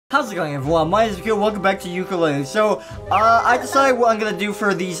How's it going, everyone? My name is Yooka. Welcome back to Yooka-Laylee. So, I decided what I'm gonna do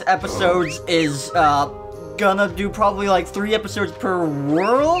for these episodes is, gonna do probably like 3 episodes per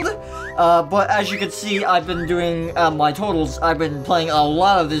world. But as you can see, I've been doing, my totals. I've been playing a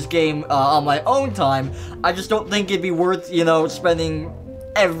lot of this game, on my own time. I just don't think it'd be worth, you know, spending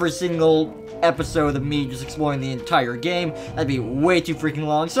every single episode of me just exploring the entire game. That'd be way too freaking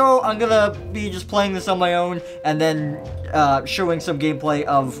long. So I'm gonna be just playing this on my own and then showing some gameplay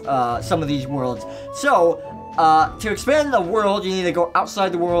of some of these worlds. So to expand the world, you need to go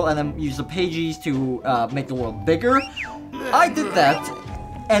outside the world and then use the pages to make the world bigger. I did that,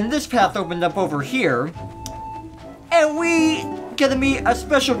 and this path opened up over here, and we get to meet a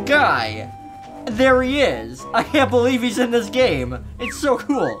special guy. There he is. I can't believe he's in this game. It's so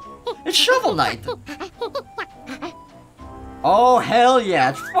cool. It's Shovel Knight! Oh, hell yeah,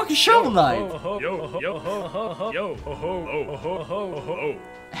 it's fucking Shovel Knight!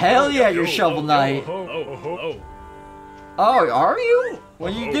 Hell yeah, you're Shovel Knight! Oh, are you?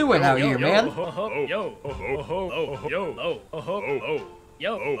 What are you doing out here, man?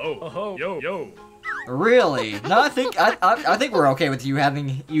 Really? No, I think we're okay with you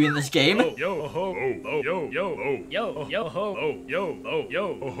having you in this game.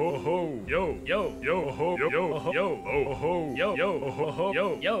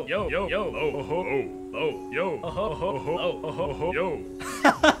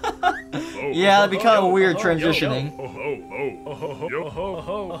 Yeah, that'd be kind of weird transitioning.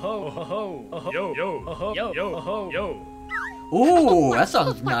 Ooh, that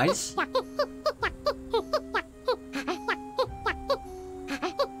sounds nice.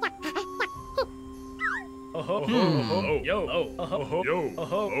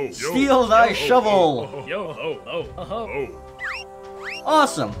 Steal thy shovel!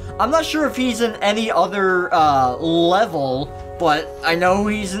 Awesome. I'm not sure if he's in any other level, but I know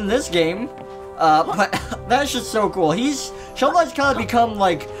he's in this game. But that's just so cool. Shovel Knight's kind of become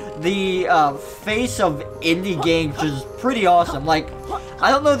like the face of indie games, which is pretty awesome. Like, I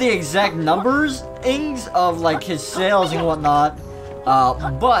don't know the exact numbers of like his sales and whatnot,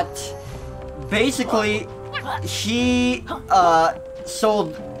 but basically he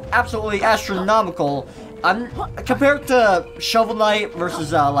sold absolutely astronomical. Compared to Shovel Knight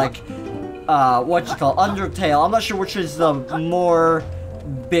versus Undertale. I'm not sure which is the more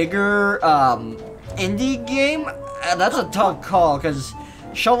bigger indie game. That's a tough call because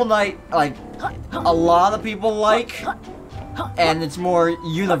Shovel Knight, like, a lot of people like, and it's more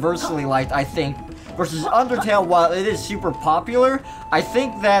universally liked, I think, versus Undertale. While it is super popular, I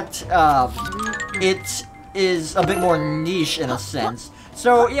think that it is a bit more niche in a sense.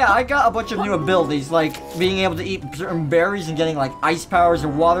 So yeah, I got a bunch of new abilities, like being able to eat certain berries and getting like ice powers or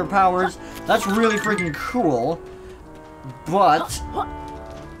water powers. That's really freaking cool, but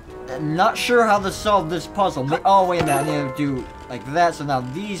I'm not sure how to solve this puzzle. Oh wait a minute, I need to do like that, so now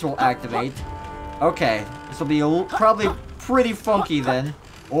these will activate. Okay, this will be probably pretty funky then.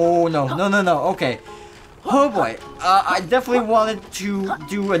 Oh no, okay. Oh boy, I definitely wanted to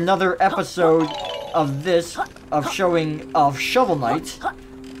do another episode of this, showing Shovel Knight.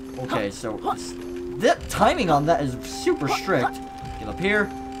 Okay, so the timing on that is super strict. Get up here.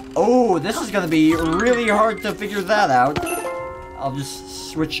 Oh, this is gonna be really hard to figure that out. I'll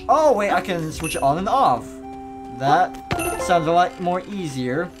just switch. Oh wait, I can switch it on and off. That sounds a lot more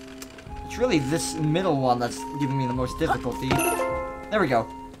easier. It's really this middle one that's giving me the most difficulty. There we go.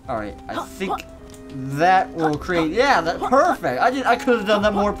 Alright, I think that will create, yeah, that's perfect. I could have done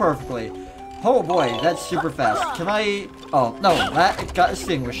that more perfectly. Oh boy, that's super fast. Can I, oh no, that got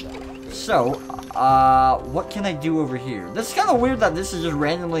extinguished. So, what can I do over here? This is kind of weird that this is just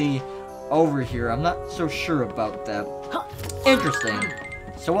randomly over here. I'm not so sure about that. Interesting.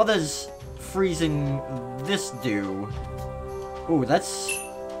 So what does freezing this do? Ooh, that's,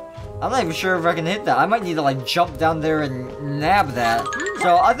 I'm not even sure if I can hit that. I might need to like jump down there and nab that.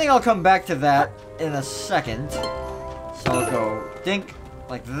 So I think I'll come back to that in a second. So I'll go dink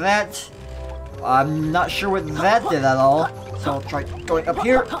like that. I'm not sure what that did at all. So I'll try going up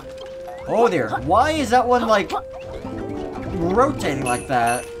here. Oh dear. Why is that one like rotating like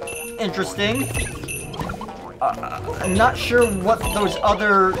that? Interesting. I'm not sure what those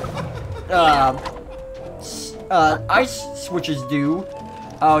other ice switches do.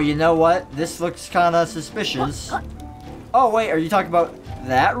 Oh, you know what? This looks kind of suspicious. Oh, wait, are you talking about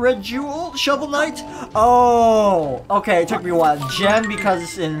that red jewel, Shovel Knight? Oh, okay, it took me a while. Gem,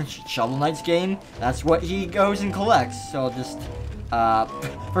 because in Shovel Knight's game, that's what he goes and collects. So I'll just,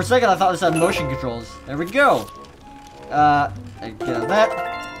 for a second I thought this had motion controls. There we go. Get that.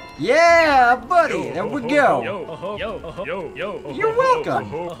 Yeah, buddy. There we go. You're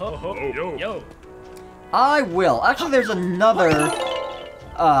welcome. I will. Actually, there's another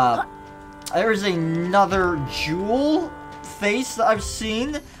jewel face that I've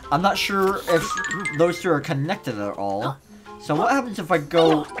seen. I'm not sure if those two are connected at all. So what happens if I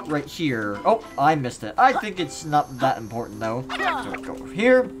go right here? Oh, I missed it. I think it's not that important though. So go over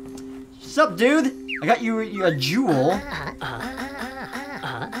here. What's up, dude? I got you a jewel.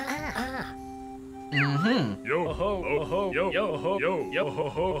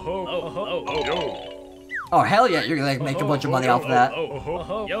 Oh, hell yeah, you're gonna make a bunch of money off of that.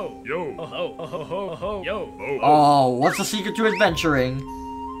 Oh, what's the secret to adventuring?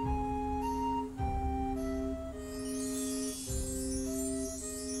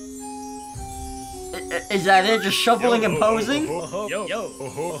 Is that it? Just shuffling and posing?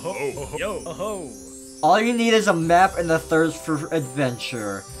 All you need is a map and a thirst for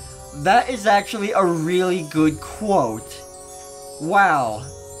adventure. That is actually a really good quote. Wow.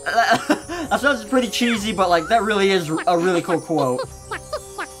 That sounds pretty cheesy, but like that really is a really cool quote.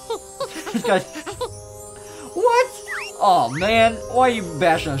 This guy's... What? Oh man, why are you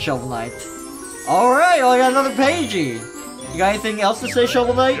bashing on Shovel Knight? Alright, well, I got another pagey. You got anything else to say,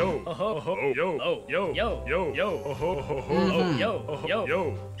 Shovel Knight?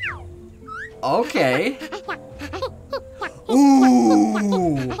 Okay. Ooh!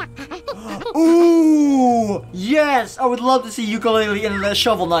 Ooh! Yes! I would love to see Yooka-Laylee in the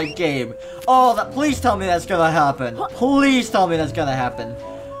Shovel Knight game. Oh, please tell me that's gonna happen. Please tell me that's gonna happen.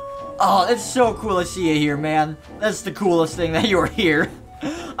 Oh, it's so cool to see you here, man. That's the coolest thing that you're here.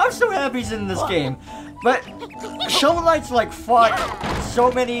 I'm so happy he's in this game. But Shovel Knight's like fought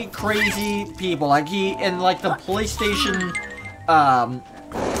so many crazy people. Like in like the PlayStation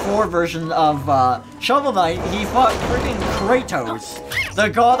 4 version of Shovel Knight, he fought freaking Kratos, the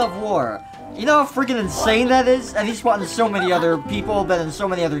god of war. You know how freaking insane that is? And he's fought in so many other people, been in so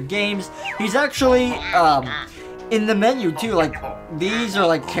many other games. He's actually in the menu too. Like these are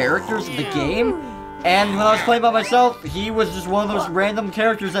like characters of the game. And when I was playing by myself, he was just one of those random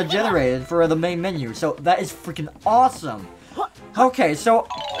characters that generated for the main menu. So that is freaking awesome. Okay, so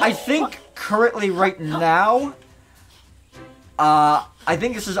I think currently right now, I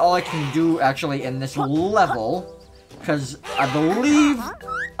think this is all I can do actually in this level. Because I believe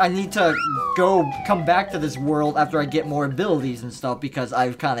I need to come back to this world after I get more abilities and stuff. Because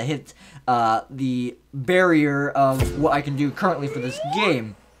I've kind of hit the barrier of what I can do currently for this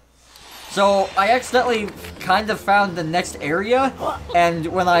game. So, I accidentally kind of found the next area, and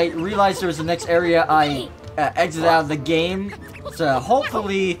when I realized there was the next area, I exited out of the game to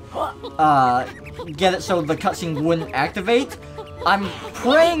hopefully get it so the cutscene wouldn't activate. I'm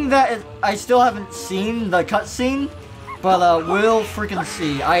praying that I still haven't seen the cutscene, but we'll freaking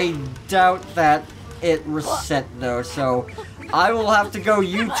see. I doubt that it reset though, so I will have to go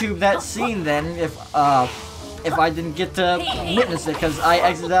YouTube that scene then if I didn't get to witness it, because I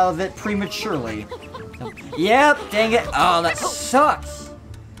exited out of it prematurely. Yep, dang it. Oh, that sucks.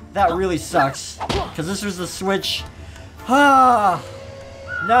 That really sucks. Because this was the Switch. Ah,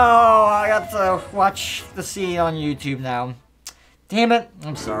 no, I got to watch the scene on YouTube now. Damn it.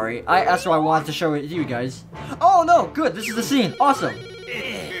 I'm sorry. That's why I wanted to show it to you guys. Oh, no, good. This is the scene. Awesome.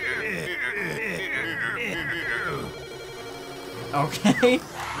 Okay.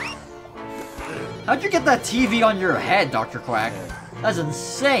 How'd you get that TV on your head, Dr. Quack? That's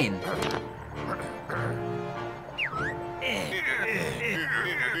insane.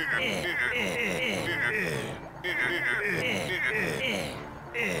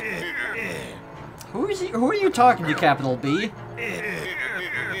 Who is he? Who are you talking to, Capital B?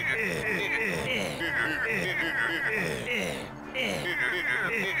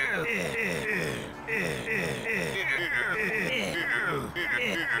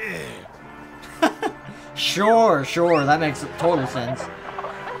 Sure, that makes total sense.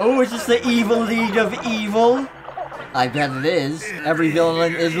 Oh, is this the Evil League of Evil? I bet it is. Every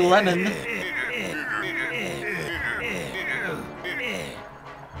villain is lemon.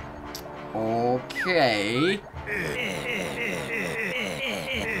 Okay.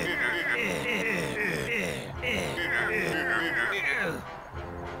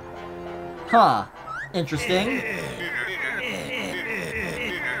 Huh. Interesting.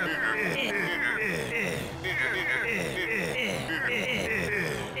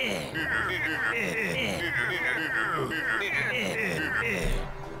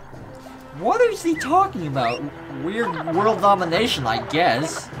 What is he talking about? Weird world domination, I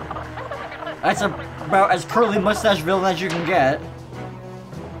guess. That's about as curly mustache villain as you can get.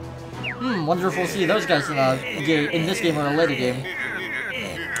 Wonderful to see those guys in this game or a later game.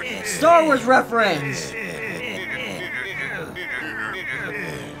 Star Wars reference!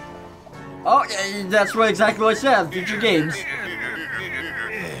 Oh, that's what exactly what I said. Future games.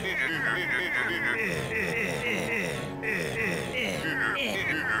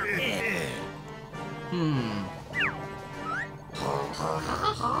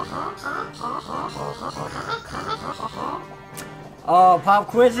 Oh, pop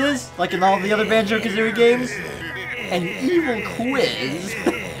quizzes? Like in all the other Banjo-Kazooie games? An evil quiz?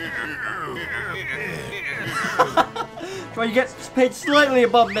 Well, you get paid slightly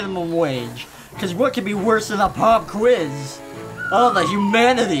above minimum wage. Because what could be worse than a pop quiz? Oh, the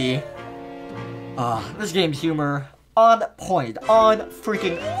humanity! This game's humor, on point. On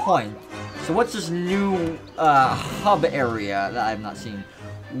freaking point. So what's this new, hub area that I've not seen?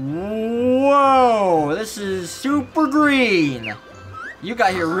 Whoa! This is super green! You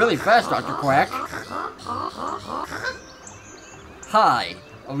got here really fast, Dr. Quack. Hi.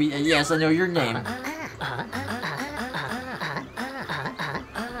 Oh, yes, I know your name.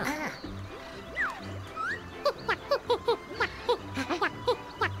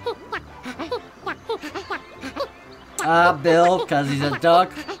 Bill, because he's a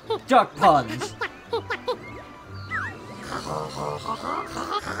duck. Duck puns.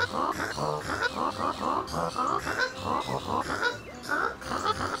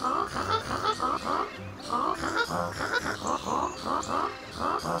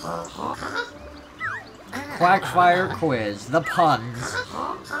 Quackfire quiz. The puns.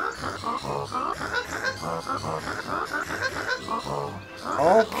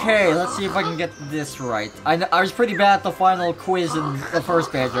 Okay, let's see if I can get this right. I was pretty bad at the final quiz in the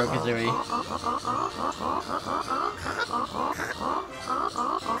first Banjo-Kazooie.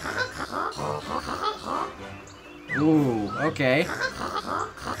 Ooh, okay.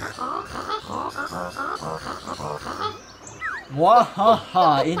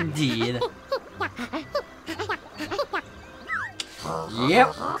 Wahaha, indeed.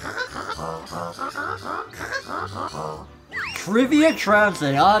 Yep. Trivia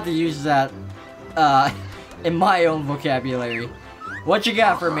trouncing. I'll have to use that, in my own vocabulary. What you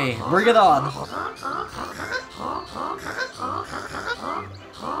got for me? Bring it on.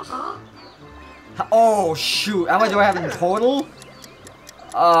 Oh, shoot. How many do I have in total?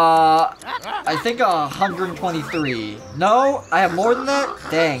 I think 123. No? I have more than that?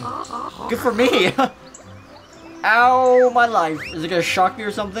 Dang. Good for me. Ow, my life. Is it gonna shock me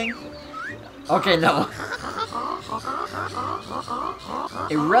or something? Okay, no.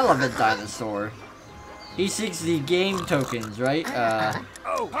 Irrelevant dinosaur. He seeks the game tokens, right?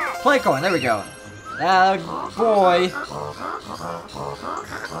 Play coin, there we go. Boy.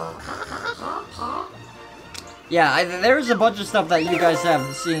 Yeah, there's a bunch of stuff that you guys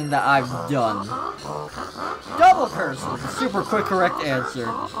haven't seen that I've done. Double curses! Super quick correct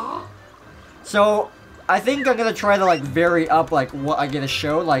answer. So, I think I'm gonna try to, like, vary up, like, what I get to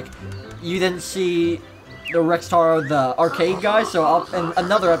show. Like, you didn't see the Rex Taro, the arcade guy, so in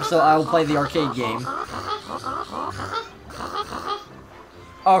another episode, I will play the arcade game.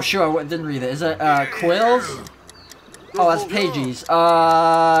 Oh, sure, I didn't read it. Is it, Quills? Oh, that's Pages.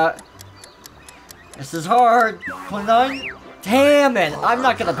 This is hard. 29? Damn it! I'm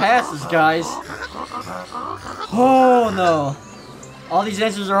not gonna pass this, guys. Oh, no. All these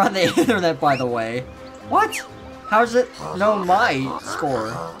answers are on the internet, by the way. What? How's it know my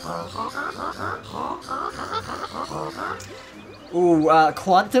score? Ooh,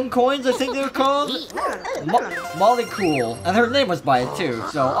 quantum coins, I think they were called? Molly Cool. And her name was by it, too,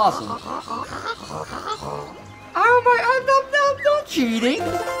 so awesome. Oh my, I'm not cheating.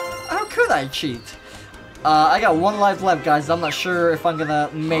 How could I cheat? I got one life left, guys. I'm not sure if I'm gonna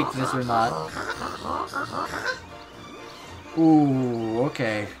make this or not. Ooh,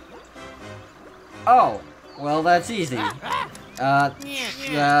 okay. Oh, well, that's easy.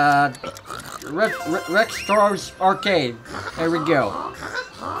 Rex Star's Arcade. There we go.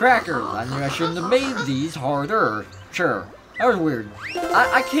 Crackers. I knew I shouldn't have made these harder. Sure. That was weird.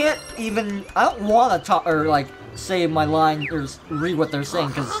 I can't even... I don't want to talk or, like, say my line or read what they're saying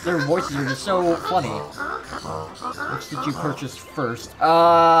because their voices are just so funny. Which did you purchase first?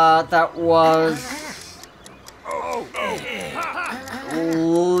 That was...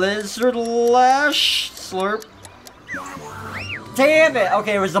 Lizard Lash? Slurp? Damn it!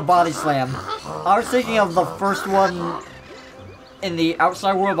 Okay, it was the Body Slam. I was thinking of the first one in the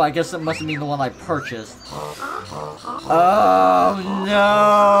outside world, but I guess it must have been the one I purchased. Oh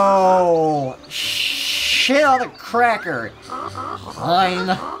no! Shit on the cracker! Fine.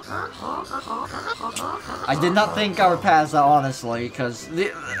 I did not think I would pass that, honestly, because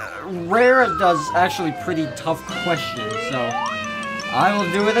Rare does actually pretty tough questions, so... I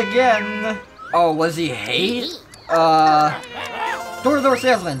will do it again. Oh, was he hate? Door-to-door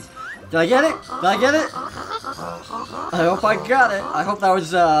salesman. Did I get it? Did I get it? I hope I got it. I hope that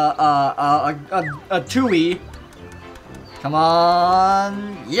was a Tui. Come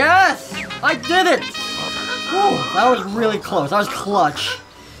on. Yes! I did it! Whew, that was really close. That was clutch.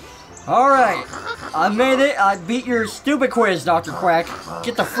 Alright. I made it. I beat your stupid quiz, Dr. Quack.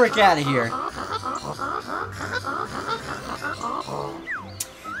 Get the frick out of here.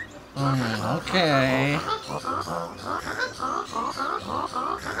 Okay.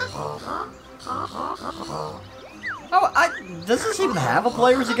 Oh, does this even have a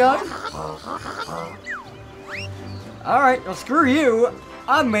player's guide? Alright, well screw you.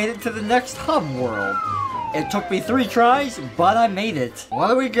 I made it to the next hub world. It took me 3 tries, but I made it. What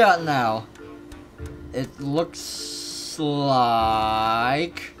do we got now? It looks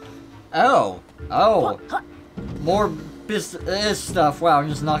like... Oh. More business stuff. Wow, I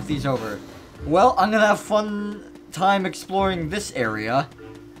just knocked these over. Well, I'm gonna have fun time exploring this area.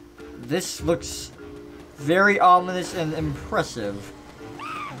 This looks very ominous and impressive.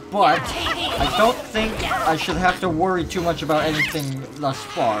 But I don't think I should have to worry too much about anything thus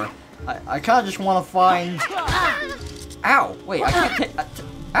far. I kind of just want to find... Ow! Wait, I can't take...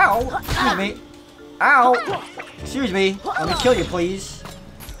 Ow! Excuse me. Ow! Excuse me. Let me kill you, please.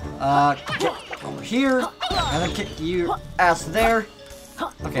 Get over here. And then kick you ass there.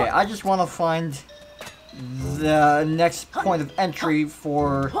 Okay, I just want to find the next point of entry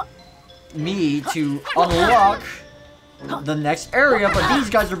for me to unlock the next area, but these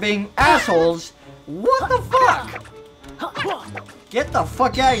guys are being assholes. What the fuck? Get the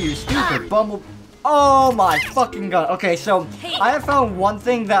fuck out of here, you stupid bumble. Oh my fucking god. Okay, so I have found one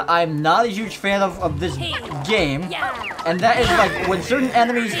thing that I'm not a huge fan of this game, and that is like when certain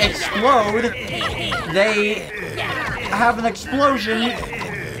enemies explode, they have an explosion.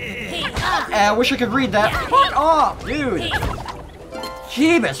 And I wish I could read that. Fuck off, dude.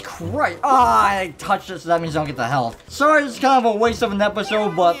 Jesus Christ. Ah, I touched it, so that means I don't get the health. Sorry, it's kind of a waste of an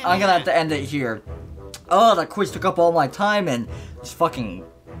episode, but I'm gonna have to end it here. Oh, that quiz took up all my time, and this fucking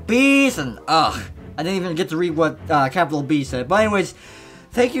bees, and ugh. I didn't even get to read what capital B said. But anyways,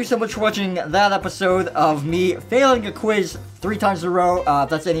 thank you so much for watching that episode of me failing a quiz 3 times in a row. If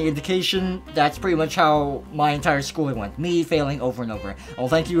that's any indication, that's pretty much how my entire schooling went. Me failing over and over. Well,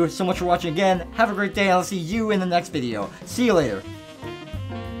 thank you so much for watching again. Have a great day, and I'll see you in the next video. See you later.